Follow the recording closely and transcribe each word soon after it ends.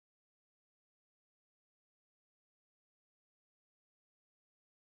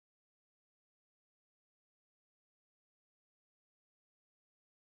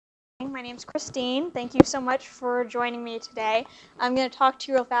My name's Christine. Thank you so much for joining me today. I'm going to talk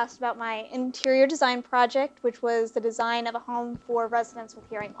to you real fast about my interior design project, which was the design of a home for residents with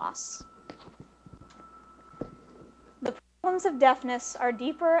hearing loss. The problems of deafness are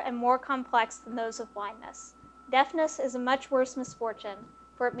deeper and more complex than those of blindness. Deafness is a much worse misfortune,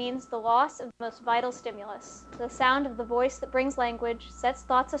 for it means the loss of the most vital stimulus, the sound of the voice that brings language, sets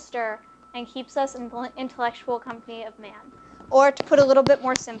thoughts astir, and keeps us in intellectual company of man. Or, to put a little bit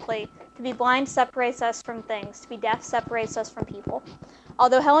more simply, to be blind separates us from things, to be deaf separates us from people.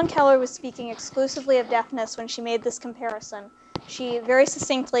 Although Helen Keller was speaking exclusively of deafness when she made this comparison, she very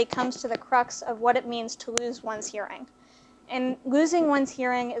succinctly comes to the crux of what it means to lose one's hearing. And losing one's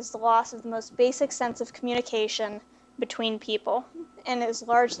hearing is the loss of the most basic sense of communication between people, and is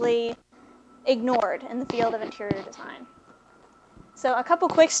largely ignored in the field of interior design. So a couple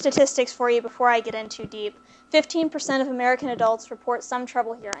quick statistics for you before I get in too deep. 15% of American adults report some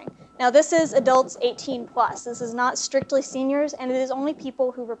trouble hearing. Now this is adults 18 plus. This is not strictly seniors, and it is only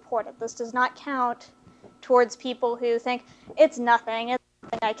people who report it. This does not count towards people who think, it's nothing, it's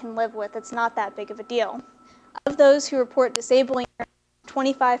something I can live with, it's not that big of a deal. Of those who report disabling hearing,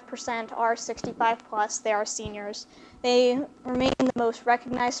 25% are 65 plus, they are seniors. They remain the most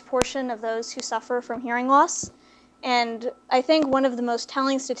recognized portion of those who suffer from hearing loss. And I think one of the most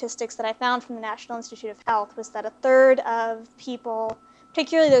telling statistics that I found from the National Institute of Health was that a third of people,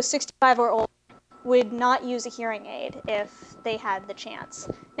 particularly those 65 or older, would not use a hearing aid if they had the chance.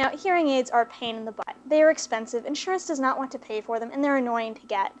 Now, hearing aids are a pain in the butt. They are expensive. Insurance does not want to pay for them, and they're annoying to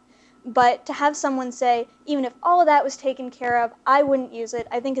get. But to have someone say, even if all of that was taken care of, I wouldn't use it,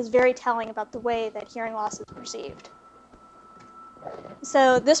 I think is very telling about the way that hearing loss is perceived.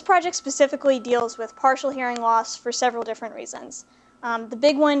 So this project specifically deals with partial hearing loss for several different reasons. The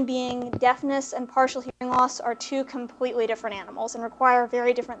big one being deafness and partial hearing loss are two completely different animals and require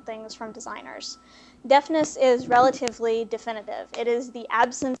very different things from designers. Deafness is relatively definitive. It is the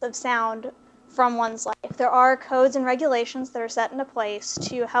absence of sound from one's life. There are codes and regulations that are set into place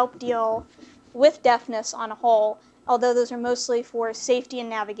to help deal with deafness on a whole, although those are mostly for safety and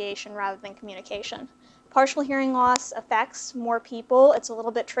navigation rather than communication. Partial hearing loss affects more people. It's a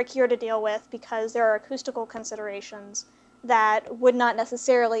little bit trickier to deal with because there are acoustical considerations that would not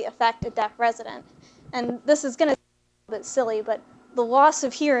necessarily affect a deaf resident. And this is going to sound a bit silly, but the loss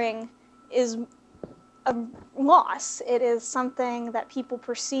of hearing is a loss. It is something that people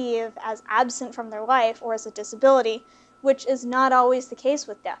perceive as absent from their life or as a disability, which is not always the case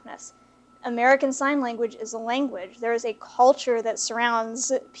with deafness. American Sign Language is a language. There is a culture that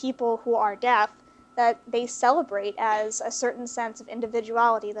surrounds people who are deaf that they celebrate as a certain sense of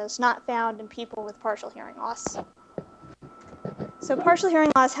individuality that is not found in people with partial hearing loss. So partial hearing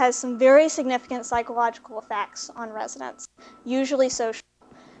loss has some very significant psychological effects on residents, usually social.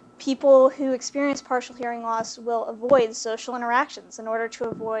 People who experience partial hearing loss will avoid social interactions in order to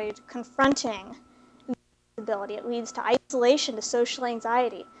avoid confronting disability. It leads to isolation, to social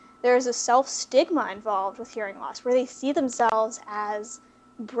anxiety. There is a self-stigma involved with hearing loss where they see themselves as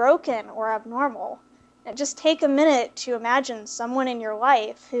broken or abnormal. And just take a minute to imagine someone in your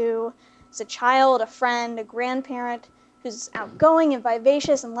life who is a child, a friend, a grandparent, who's outgoing and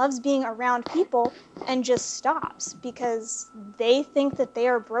vivacious and loves being around people and just stops because they think that they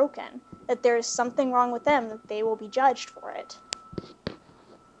are broken, that there's something wrong with them, that they will be judged for it.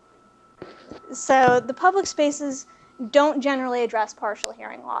 So the public spaces don't generally address partial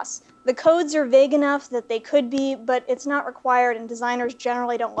hearing loss. The codes are vague enough that they could be, but it's not required and designers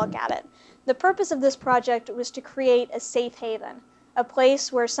generally don't look at it. The purpose of this project was to create a safe haven, a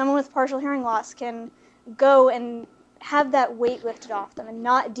place where someone with partial hearing loss can go and have that weight lifted off them and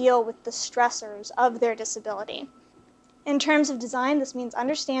not deal with the stressors of their disability. In terms of design, this means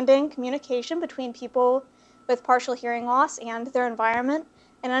understanding communication between people with partial hearing loss and their environment,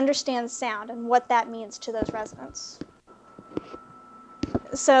 and understand sound and what that means to those residents.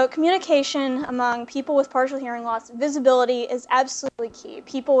 So communication among people with partial hearing loss, visibility is absolutely key.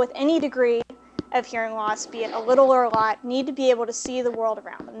 People with any degree of hearing loss, be it a little or a lot, need to be able to see the world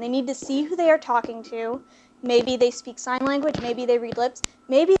around them. They need to see who they are talking to. Maybe they speak sign language, maybe they read lips,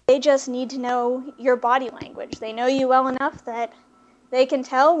 maybe they just need to know your body language. They know you well enough that they can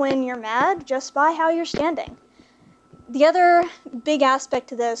tell when you're mad just by how you're standing. The other big aspect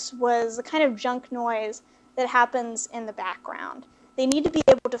to this was the kind of junk noise that happens in the background. They need to be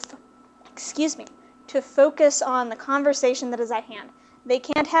able to focus on the conversation that is at hand. They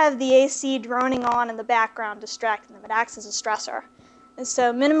can't have the AC droning on in the background distracting them. It acts as a stressor. And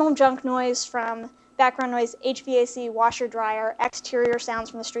so minimum junk noise from background noise, HVAC, washer, dryer, exterior sounds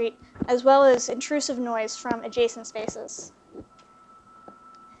from the street, as well as intrusive noise from adjacent spaces.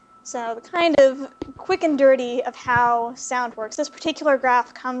 So the kind of quick and dirty of how sound works. This particular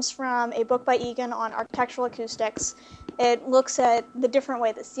graph comes from a book by Egan on architectural acoustics. It looks at the different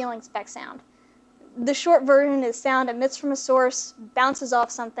way that ceilings affect sound. The short version is sound emits from a source, bounces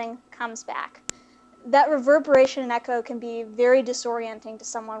off something, comes back. That reverberation and echo can be very disorienting to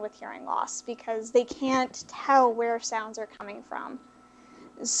someone with hearing loss because they can't tell where sounds are coming from.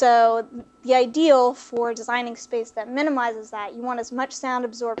 So the ideal for designing space that minimizes that, you want as much sound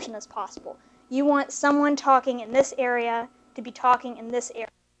absorption as possible. You want someone talking in this area to be talking in this area,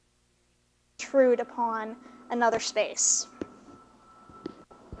 intrude upon another space.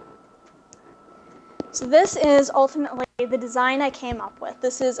 So this is ultimately the design I came up with.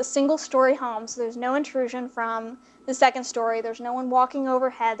 This is a single-story home, so there's no intrusion from the second story. There's no one walking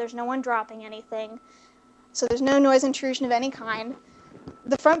overhead. There's no one dropping anything. So there's no noise intrusion of any kind.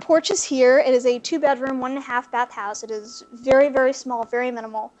 The front porch is here. It is a 2-bedroom, 1.5-bath house. It is very, very small, very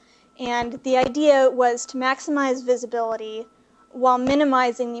minimal. And the idea was to maximize visibility while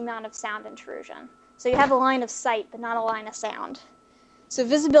minimizing the amount of sound intrusion. So you have a line of sight, but not a line of sound. So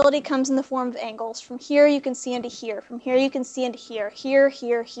visibility comes in the form of angles. From here you can see into here. From here you can see into here. Here,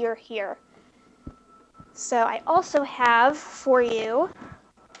 here, here, here. So I also have for you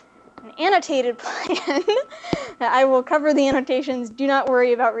an annotated plan. I will cover the annotations. Do not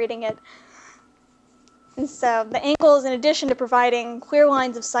worry about reading it. And so the angles, in addition to providing clear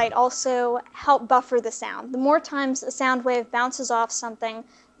lines of sight, also help buffer the sound. The more times a sound wave bounces off something,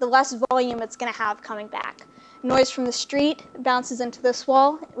 the less volume it's going to have coming back. Noise from the street bounces into this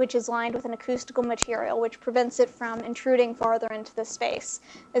wall, which is lined with an acoustical material, which prevents it from intruding farther into the space.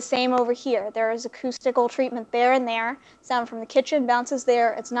 The same over here. There is acoustical treatment there and there. Sound from the kitchen bounces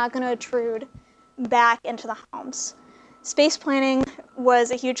there. It's not going to intrude back into the homes. Space planning was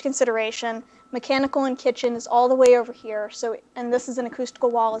a huge consideration. Mechanical and kitchen is all the way over here, and this is an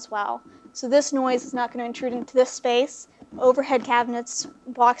acoustical wall as well. So this noise is not going to intrude into this space. Overhead cabinets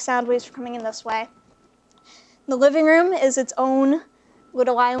block sound waves from coming in this way. The living room is its own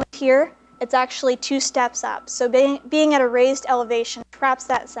little island here. It's actually 2 steps up. So being at a raised elevation traps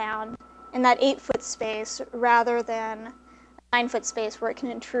that sound in that 8-foot space rather than a 9-foot space where it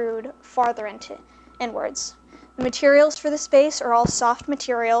can intrude farther inwards. The materials for the space are all soft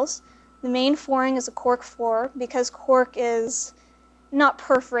materials. The main flooring is a cork floor. Because cork is not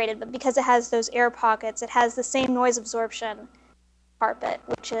perforated, but because it has those air pockets, it has the same noise absorption carpet,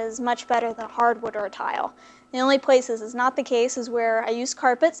 which is much better than hardwood or a tile. The only places is not the case is where I use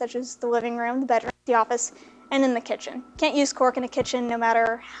carpet, such as the living room, the bedroom, the office, and in the kitchen. Can't use cork in a kitchen no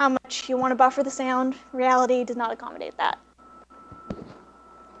matter how much you want to buffer the sound. Reality does not accommodate that.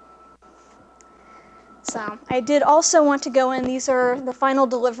 So I did also want to go in, these are the final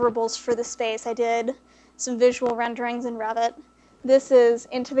deliverables for the space. I did some visual renderings in Revit. This is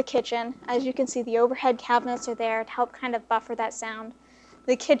into the kitchen. As you can see, the overhead cabinets are there to help kind of buffer that sound.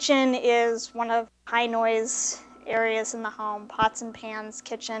 The kitchen is one of the high noise areas in the home. Pots and pans,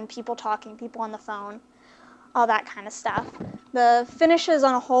 kitchen, people talking, people on the phone, all that kind of stuff. The finishes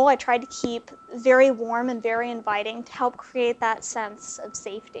on a whole I tried to keep very warm and very inviting to help create that sense of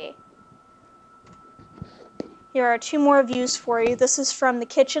safety. Here are 2 more views for you. This is from the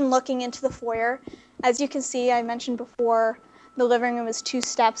kitchen looking into the foyer. As you can see, I mentioned before, the living room is 2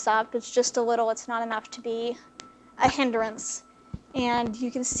 steps up. It's just a little, it's not enough to be a hindrance. And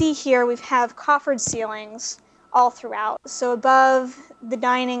you can see here we have coffered ceilings all throughout. So above the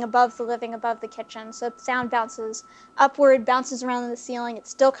dining, above the living, above the kitchen. So sound bounces upward, bounces around the ceiling. It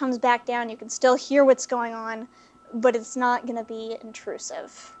still comes back down. You can still hear what's going on, but it's not going to be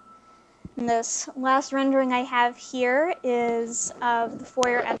intrusive. And this last rendering I have here is of the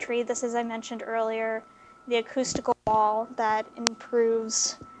foyer entry. This, as I mentioned earlier, the acoustical wall that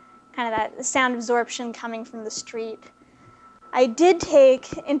improves kind of that sound absorption coming from the street. I did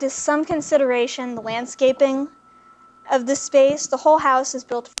take into some consideration the landscaping of the space. The whole house is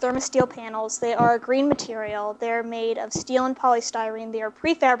built of thermosteel panels. They are a green material. They're made of steel and polystyrene. They are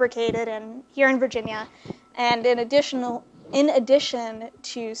prefabricated here in Virginia. And in addition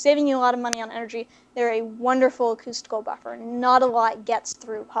to saving you a lot of money on energy, they're a wonderful acoustical buffer. Not a lot gets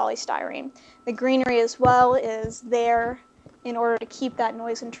through polystyrene. The greenery as well is there in order to keep that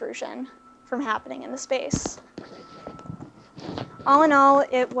noise intrusion from happening in the space. All in all,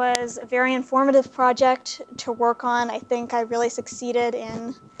 it was a very informative project to work on. I think I really succeeded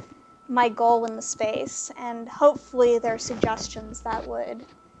in my goal in the space, and hopefully there are suggestions that would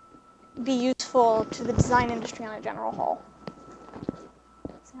be useful to the design industry on a general whole.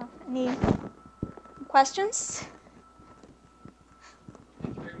 So, any questions?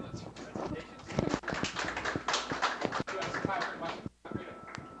 Thank you very much for the presentation.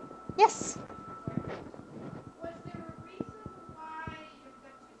 Yes? Was there a reason why you've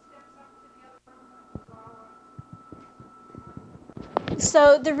got 2 steps up to the other room?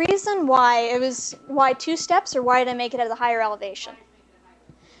 So the reason why 2 steps, or why did I make it at a higher elevation?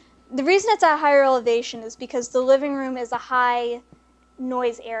 The reason it's at a higher elevation is because the living room is a high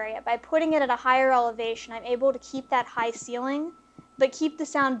noise area. By putting it at a higher elevation, I'm able to keep that high ceiling, but keep the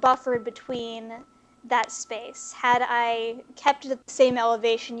sound buffered between that space. Had I kept it at the same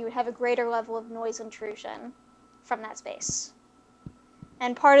elevation, you would have a greater level of noise intrusion from that space.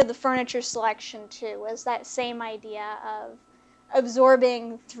 And part of the furniture selection, too, was that same idea of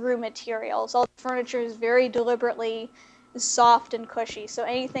absorbing through materials. All the furniture is very deliberately soft and cushy, so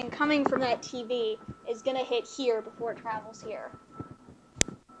anything coming from that TV is going to hit here before it travels here.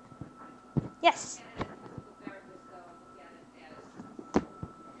 Yes?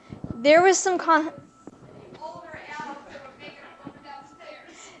 There was some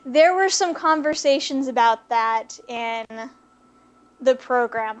there were some conversations about that in the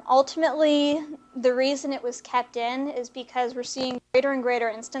program. Ultimately, the reason it was kept in is because we're seeing greater and greater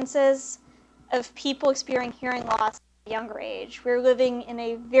instances of people experiencing hearing loss at a younger age. We're living in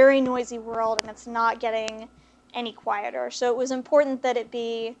a very noisy world, and it's not getting any quieter. So it was important that it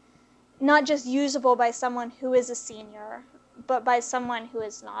be not just usable by someone who is a senior, but by someone who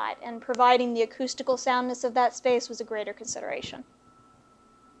is not. And providing the acoustical soundness of that space was a greater consideration.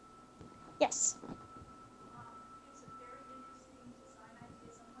 Yes? It's a very interesting design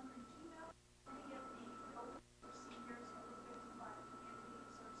ideas. I'm wondering, do you know how many of the older seniors over 55 communities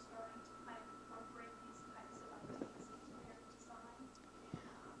are starting to kind of incorporate these types of ideas into their design?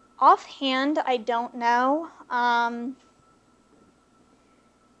 Offhand, I don't know. I'm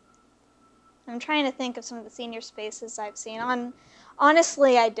trying to think of some of the senior spaces I've seen.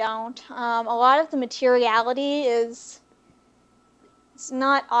 Honestly, I don't. A lot of the materiality it's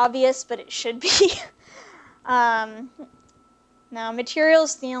not obvious, but it should be. No,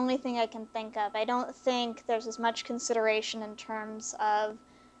 material's the only thing I can think of. I don't think there's as much consideration in terms of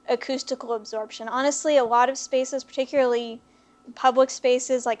acoustical absorption. Honestly, a lot of spaces, particularly public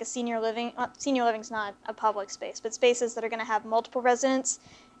spaces like a senior living, senior living's not a public space, but spaces that are going to have multiple residents,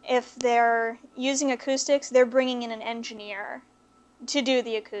 if they're using acoustics, they're bringing in an engineer to do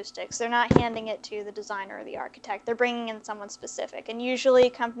the acoustics. They're not handing it to the designer or the architect. They're bringing in someone specific. And usually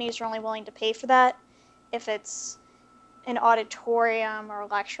companies are only willing to pay for that if it's an auditorium or a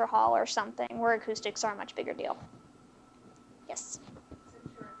lecture hall or something where acoustics are a much bigger deal. Yes?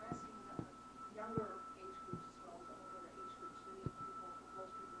 Since you're addressing younger age groups as well as older age groups, many people, most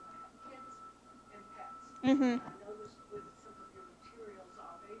people might have kids and pets. Mm-hmm. I noticed with some of your materials,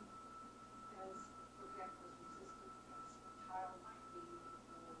 are they as, for example, as resistant as a tile might be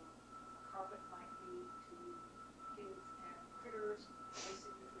or a carpet might be to kids and critters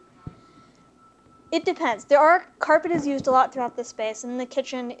racing through the house? It depends. Carpet is used a lot throughout the space, and the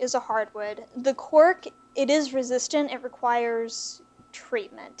kitchen is a hardwood. The cork, it is resistant. It requires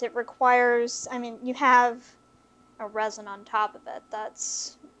treatment. It requires, you have a resin on top of it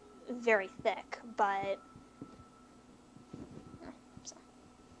that's very thick, but